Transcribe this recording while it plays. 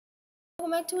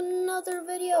Welcome back to another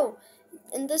video.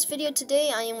 In this video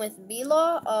today, I am with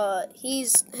B-Law.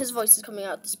 His voice is coming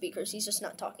out the speakers. He's just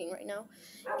not talking right now.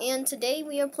 And today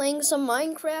we are playing some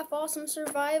Minecraft Awesome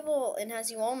Survival. And as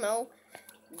you all know,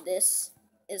 this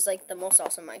is like the most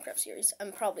awesome Minecraft series.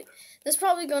 This is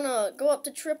probably gonna go up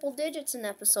to triple digits in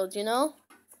episodes. You know?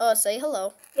 Say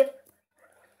hello. Yep.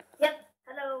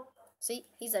 Hello. See,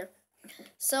 he's there.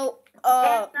 So,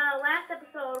 last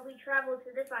episode we traveled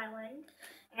to this island.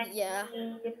 And yeah.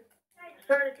 we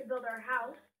started to build our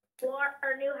house,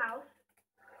 our new house,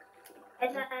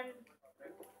 and then,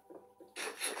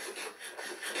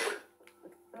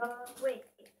 wait.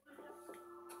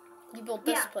 You built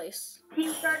this place.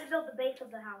 He started to build the base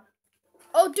of the house.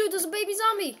 Oh, dude, there's a baby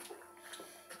zombie.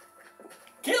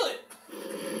 Kill it!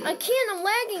 I can't, I'm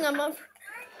lagging, I'm up.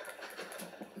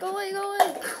 Go away, go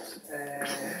away.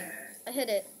 I hit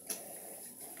it.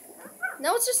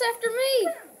 Now it's just after me.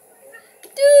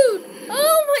 Dude!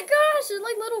 Oh my gosh, they're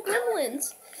like little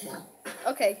gremlins.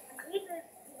 Okay.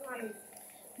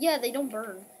 Yeah, they don't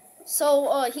burn.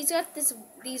 So, he's got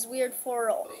these weird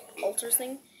 4 altars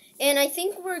thing. And I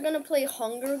think we're gonna play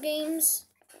Hunger Games.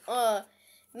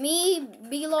 Me,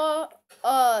 B-Law,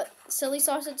 Silly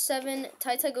Sausage 7,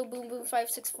 Tai Go Boom Boom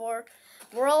 564.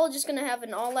 We're all just gonna have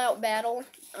an all-out battle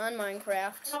on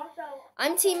Minecraft.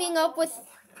 I'm teaming up with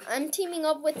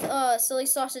Silly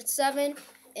Sausage 7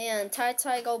 and Tai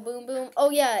Go Boom Boom. Oh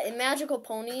yeah, and Magical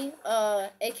Pony,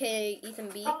 aka Ethan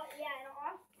B. Oh yeah, and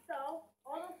also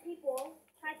all those people,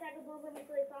 Tai Go Boom Boom and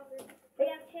Silly Sausage, they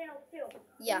have channels too.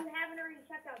 Yeah. If you haven't already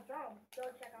checked out them,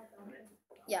 go check out them.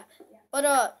 Yeah. But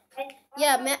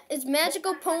it's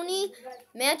Magical Pony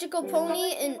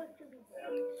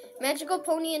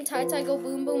and Tai Go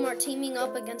Boom Boom are teaming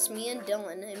up against me and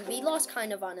Dylan, and B-Law's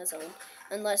kind of on his own,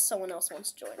 unless someone else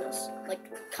wants to join us, like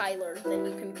Kyler. Then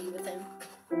you can be with him.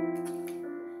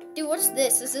 Dude, what's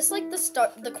this? Is this like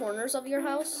the corners of your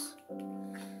house?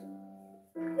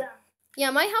 Yeah.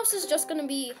 Yeah, my house is just gonna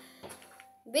be.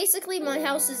 Basically, my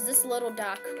house is this little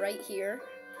dock right here,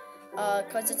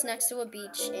 cause it's next to a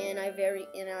beach, and I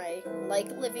like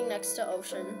living next to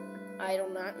ocean. I do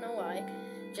not know why.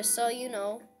 Just so you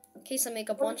know, in case I make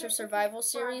a bunch of survival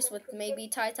series with maybe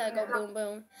Tai Go Boom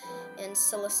Boom and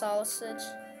Silly Sausage.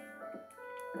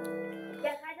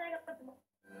 Yeah,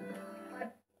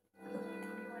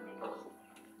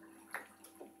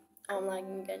 Oh, I'm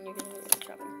lagging again. You're gonna be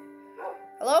trouble.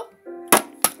 Hello?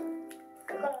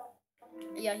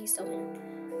 Yeah, he's still here.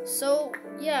 So,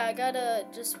 yeah, I gotta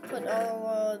just put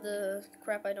all the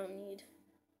crap I don't need.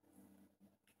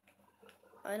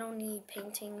 I don't need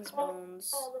paintings,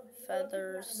 bones,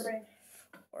 feathers,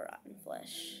 or rotten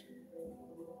flesh,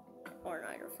 or an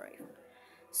iron frame.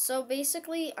 So,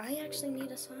 basically, I actually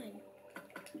need a sign.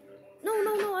 No,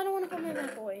 I don't want to put my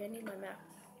map away. I need my map.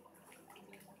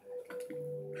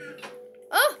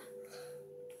 Ah!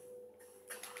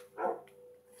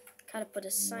 Gotta put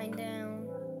a sign down.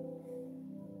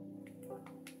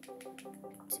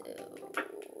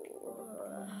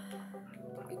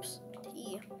 Oops.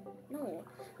 T.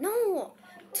 No.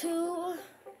 To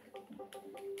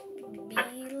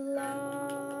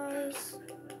B-Law's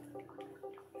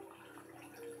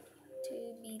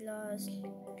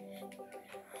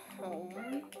home.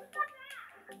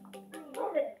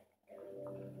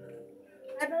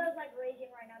 My brother's like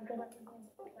raging right now because I'm doing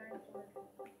dinosaurs.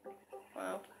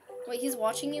 Wow. Wait, he's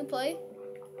watching you play?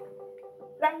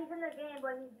 Yeah, he's in the game,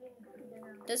 but he's being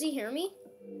dinner. Does he hear me?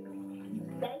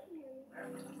 Yeah, he can hear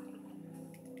me.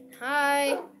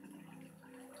 Hi.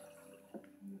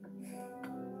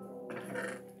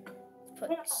 Put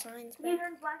signs Can you back.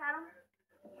 hear Black Adam?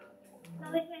 No,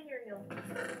 they can't hear you.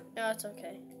 No, it's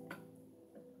okay.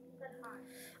 That's fine.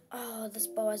 Oh, this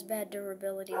bow has bad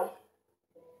durability.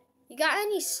 You got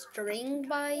any string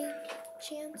by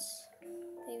chance?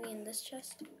 Maybe in this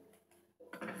chest?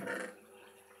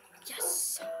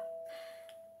 Yes!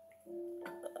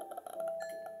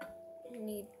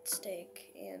 Need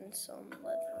steak and some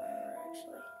leather,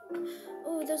 actually.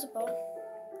 Oh, there's a bow.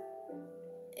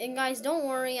 And guys, don't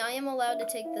worry, I am allowed to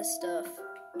take this stuff.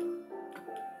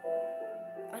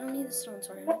 I don't need the stone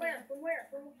sword. From where?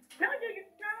 No, dude, you're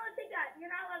not allowed to take that. You're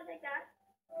not allowed to take that.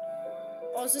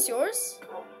 Oh, is this yours?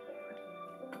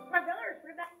 My brother, put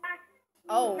it back.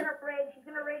 Oh. He's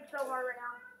gonna rage so hard right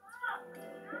now.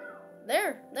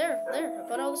 There. I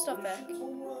put all the stuff back.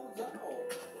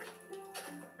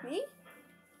 Me?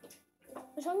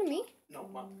 You're talking to me? No,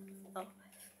 Mom. Oh.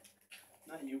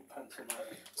 Not you, pencil man.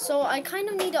 So I kind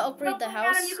of need to upgrade the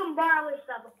house. Adam, you can borrow his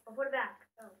stuff. I'll put it back.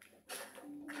 Oh.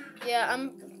 Yeah,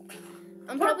 I'm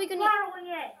probably gonna. Borrowing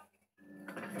it.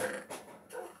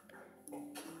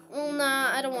 Well,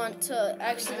 nah, I don't want to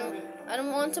I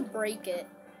don't want to break it.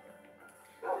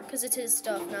 Because it's his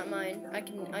stuff, not mine. I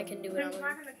can do it He's on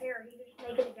not gonna care. He can just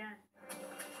make it again.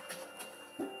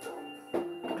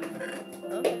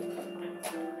 Okay.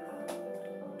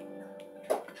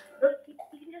 Look,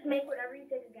 he can just make whatever you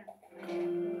think again.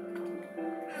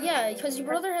 Yeah, because your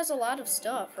brother has a lot of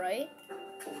stuff, right?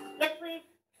 Yes, please.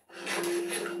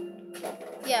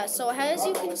 Yeah, so as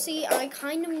you can see, I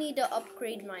kind of need to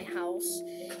upgrade my house.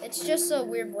 It's just a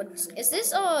weird one. Is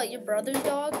this your brother's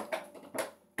dog?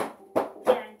 Yeah,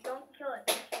 don't kill it.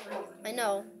 Don't kill it. I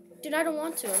know. Dude, I don't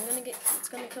want to. It's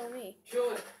gonna kill me.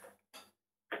 Kill it.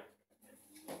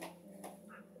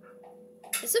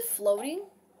 Is it floating?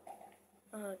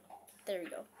 There we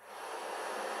go.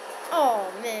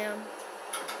 Oh, man.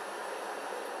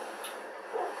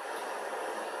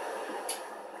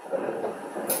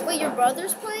 Wait, your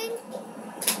brother's playing?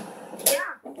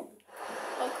 Yeah. Oh,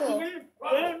 He's cool. in the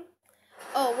game.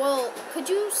 Oh, well, could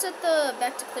you set the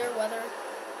back to clear weather?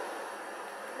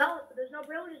 No, there's no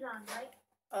privileges on, right?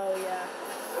 Oh, yeah.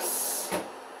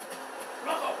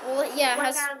 Well, yeah, it One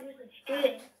has... guy who's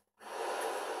shooting.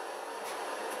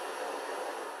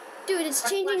 Dude, it's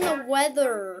changing the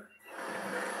weather.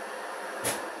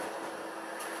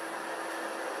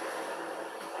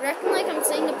 You reckon like I'm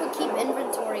saying to keep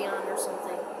inventory on or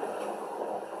something.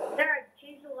 There,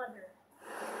 change the weather.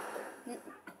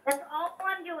 That's all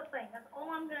I'm doing. That's all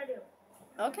I'm gonna do.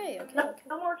 Okay. No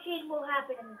more cheating will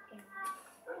happen in this game.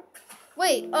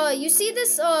 Wait, you see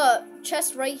this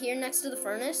chest right here next to the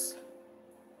furnace?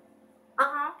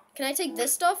 Uh-huh. Can I take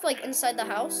this stuff like inside the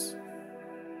house?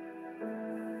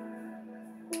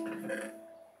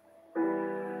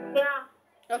 Yeah.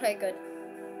 Okay, good.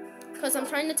 Cause I'm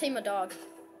trying to tame a dog.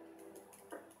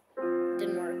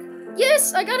 Didn't work.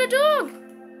 Yes, I got a dog!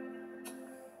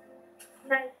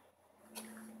 Nice.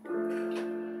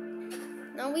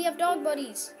 Now we have dog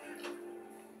buddies.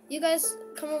 You guys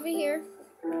come over here.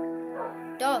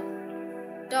 Dog.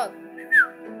 You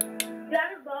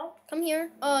have a bow? Come here.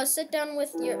 Sit down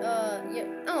with your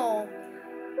oh.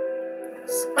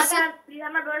 My dad, do you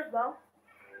have my brother's bow?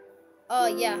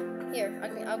 Yeah. Here,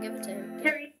 I'll give it to him.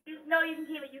 Here, no, you can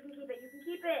keep it. You can keep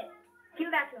it. Give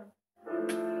it back to him.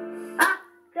 Ah!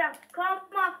 Yeah, call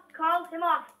him off. Call him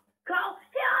off.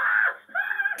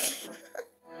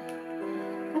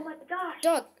 Oh my gosh.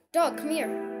 Dog, come here.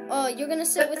 You're gonna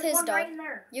sit with There's his one dog. right in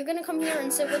there. You're gonna come here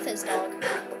and sit with his dog.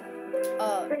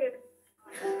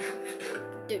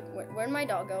 Dude, where'd my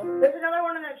dog go? There's another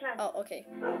one in the chest. Oh, okay.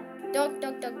 Dog,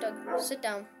 sit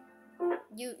down.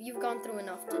 You've gone through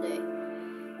enough today.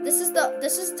 This is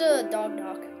the dog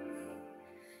doc.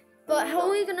 But how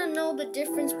are we gonna know the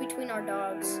difference between our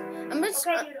dogs? I'm just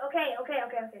Okay, dude. Okay.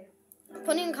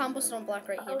 putting a cobblestone block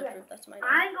right here to prove that's my dog.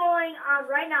 I'm going on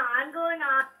right now. I'm going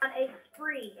on a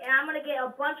spree, and I'm gonna get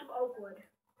a bunch of oak wood.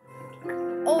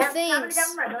 Oh, I'm thanks.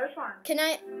 down my brother's farm.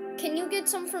 Can you get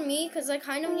some for me? Cause I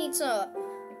kind of need to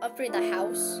upgrade the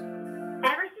house.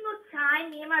 Every single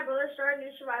time me and my brother started a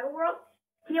new survival world,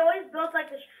 he always built like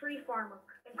this tree farm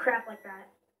and crap like that.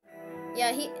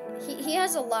 Yeah, he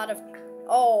has a lot of.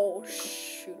 Oh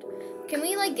shoot! Can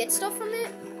we like get stuff from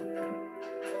it?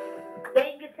 Yeah,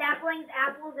 you can get saplings,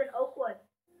 apples, and oak wood.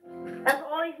 That's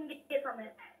all you can get from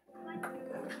it.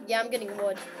 Yeah, I'm getting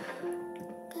wood.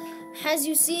 As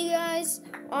you see, guys,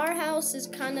 our house is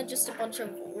kind of just a bunch of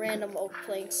random oak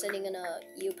planks sitting in a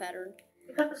U pattern.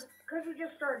 Because we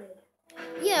just started.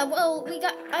 Yeah, well,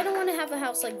 I don't want to have a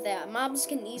house like that. Mobs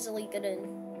can easily get in.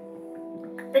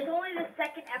 It's only the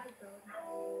second episode.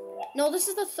 No, this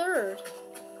is the third.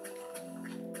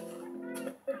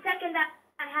 The second that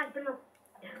has been recorded.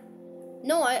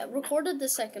 No, I recorded the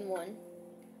second one.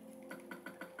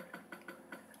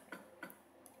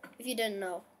 If you didn't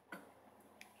know.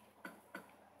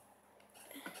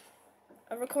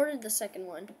 I recorded the second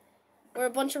one. We're a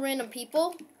bunch of random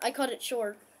people. I cut it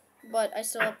short, but I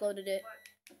still uploaded it.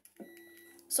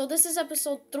 So this is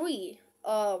episode 3.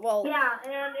 Well. Yeah,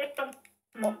 and it's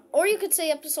or you could say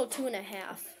episode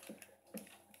 2.5.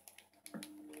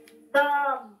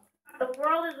 the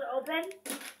world is open,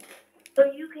 so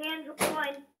you can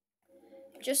join.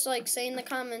 Just like say in the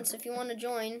comments if you want to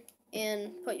join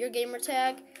and put your gamer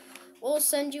tag. We'll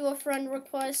send you a friend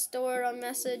request or a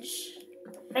message.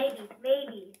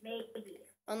 Maybe.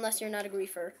 Unless you're not a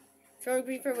griefer. If you're a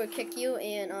griefer, we'll kick you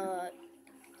and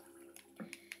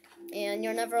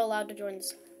you're never allowed to join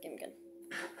this game again.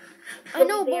 I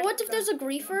know, but what if there's a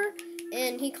griefer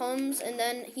and he comes and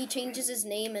then he changes his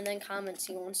name and then comments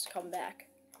he wants to come back?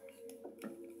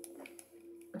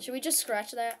 Should we just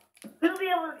scratch that? You'll be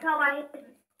able to tell my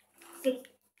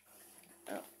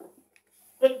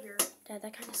behavior. Dad,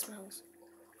 that kind of smells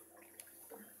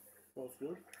Smells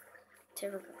good.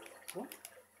 terrible. What?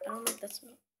 I don't like that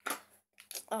smell.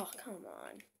 Oh, come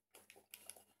on.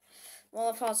 Well,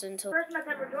 I'll pause it until... Person that's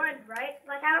ever joined, right?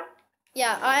 Like Adam?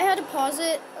 Yeah, I had to pause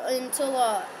it until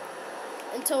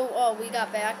we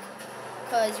got back,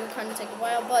 because you were kind of taking a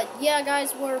while. But yeah,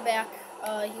 guys, we're back.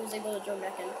 He was able to join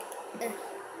back in.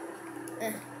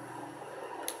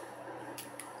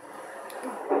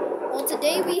 Well,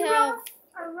 today we have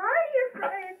A lot of your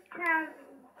friends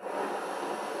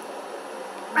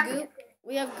have...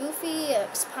 we have Goofy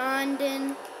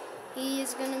Expandin.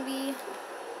 He's gonna be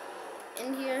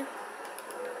in here.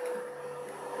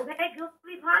 Okay,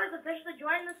 Goofy Pod is officially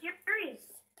joining the series.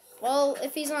 Well,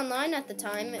 if he's online at the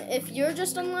time. If you're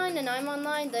just online and I'm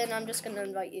online, then I'm just gonna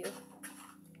invite you.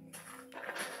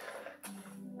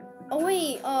 Oh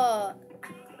wait,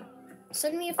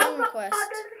 send me a friend request.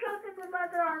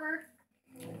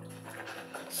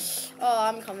 Oh,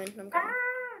 I'm coming.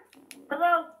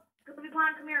 Hello, Goofy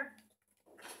Pod, come here.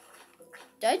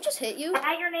 Did I just hit you?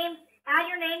 Add your name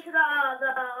to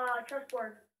the trust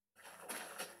board.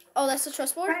 Oh, that's the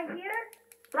trust board? Right here?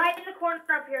 Right in the corner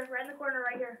up here. Right in the corner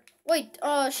right here. Wait,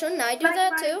 shouldn't I do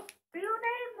that too? Real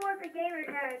name or the gamer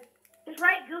tag? Just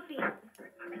write Goofy.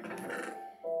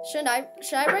 Should I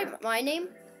write my name?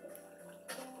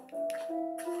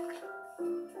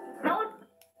 No,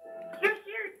 you're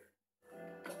serious.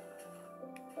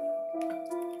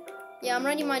 Yeah, I'm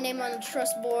writing my name on the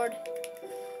trust board.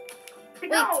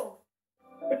 No.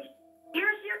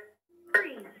 You're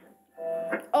serious.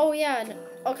 Oh yeah.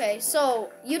 Okay, so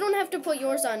you don't have to put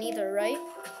yours on either, right?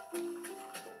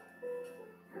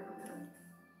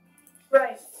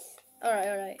 Right. All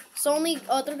right. So only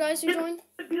other guys who join,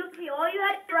 Goofy, all you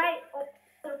had to write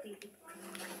Goofy.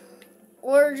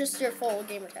 or just your full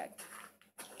gamer tag?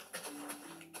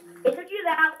 It took you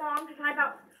that long to type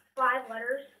out 5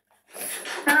 letters?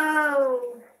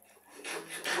 No.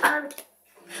 And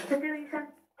Goofy,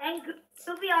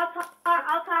 I'll talk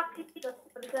to you because,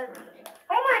 oh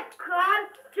my god,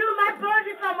 dude, my brother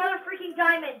just saw mother freaking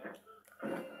diamond.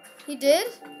 He did?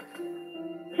 2,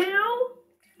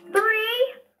 3,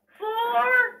 4,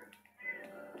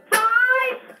 5,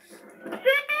 6.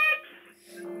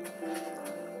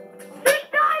 6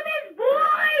 diamonds,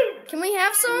 boys! Can we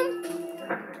have some?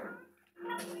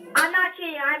 I'm not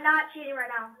cheating. I'm not cheating right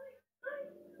now.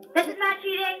 This is not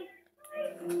cheating.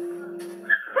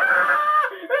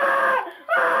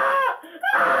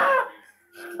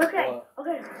 Okay.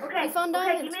 We found Okay,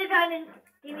 diamonds. give me the diamonds.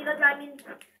 Give me the diamonds.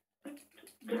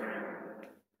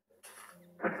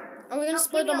 Are we gonna No,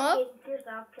 split give them me up? Caden.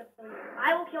 Seriously,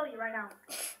 I will kill you right now.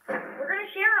 We're gonna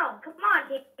share them. Come on,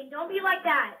 Caden. Don't be like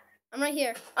that. I'm right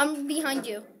here. I'm behind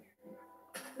you.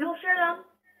 We will share them.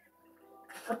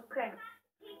 Okay.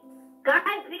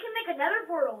 Guys, we can make a nether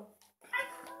portal.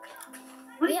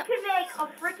 We Yeah. can make a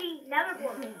freaking nether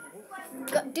portal.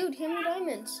 Dude, hand me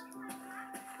diamonds.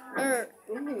 Or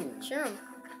share them.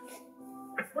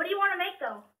 What do you want to make,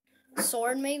 though?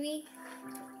 Sword, maybe?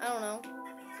 I don't know.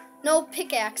 No,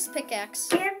 pickaxe. Can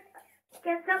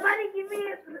somebody give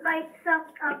me, like, some,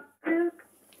 food?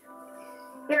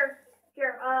 Here,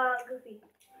 Goofy.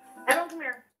 Everyone come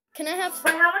here. Can I have...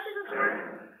 Wait, how much is this worth?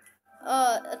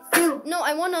 No,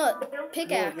 I want a No,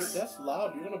 pickaxe. that's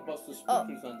loud. You're gonna bust the speakers Oh. on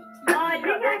the TV.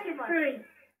 Pickaxe is free.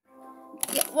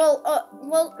 Yeah, well,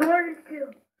 Sword is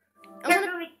 2. I Here,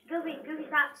 want Goofy,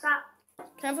 stop.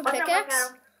 Can I have a Watch out,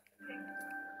 pickaxe?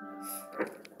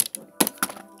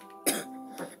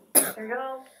 There you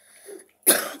go.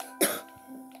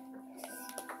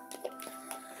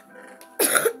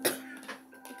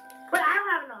 But I don't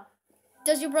have enough.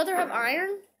 Does your brother have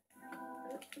iron?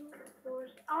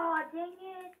 Oh, dang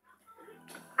it.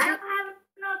 I don't have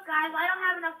enough, guys. I don't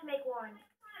have enough to make one.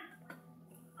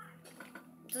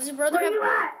 Does your brother Where have... you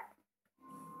at?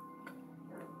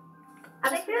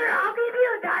 I'm here. I'll give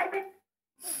you a diamond.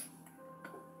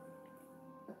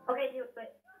 Okay, do it.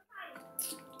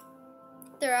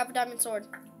 There, I have a diamond sword.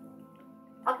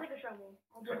 I'll take a shovel.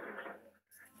 I'll just take a shovel.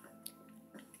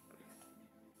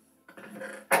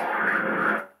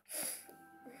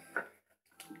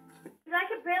 I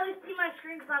could barely see my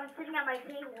screen because I'm sitting at my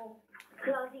table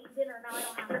because I was eating dinner. Now I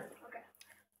don't have it. Okay.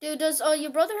 Dude, does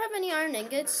your brother have any iron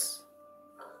ingots?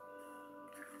 Do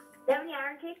you have any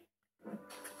iron, Kate?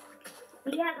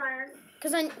 He has iron.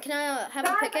 Can I have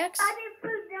a pickaxe? I need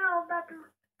food now.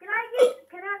 Can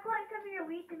I collect some of your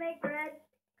wheat to make bread?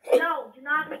 No, do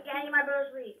not make any of my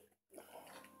brother's wheat.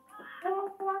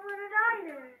 Well, I'm gonna die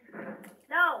then.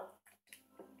 No.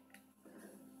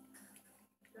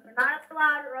 You're not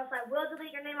allowed, or else I will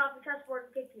delete your name off the chessboard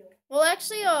and kick you. Well,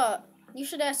 actually, you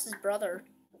should ask his brother.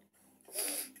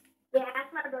 Yeah,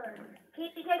 ask my brother. Can you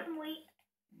take some wheat?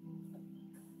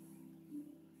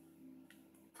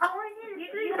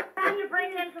 You have to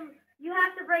bring him some. You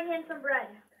have to bring him some bread.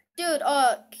 Dude,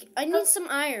 I need some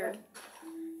iron.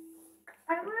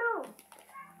 I will.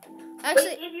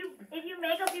 Actually, if you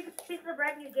make a few pieces of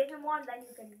bread and you give him one, then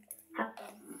you can have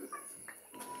some.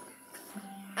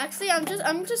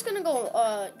 I'm just gonna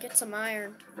go get some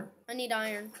iron. I need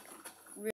iron.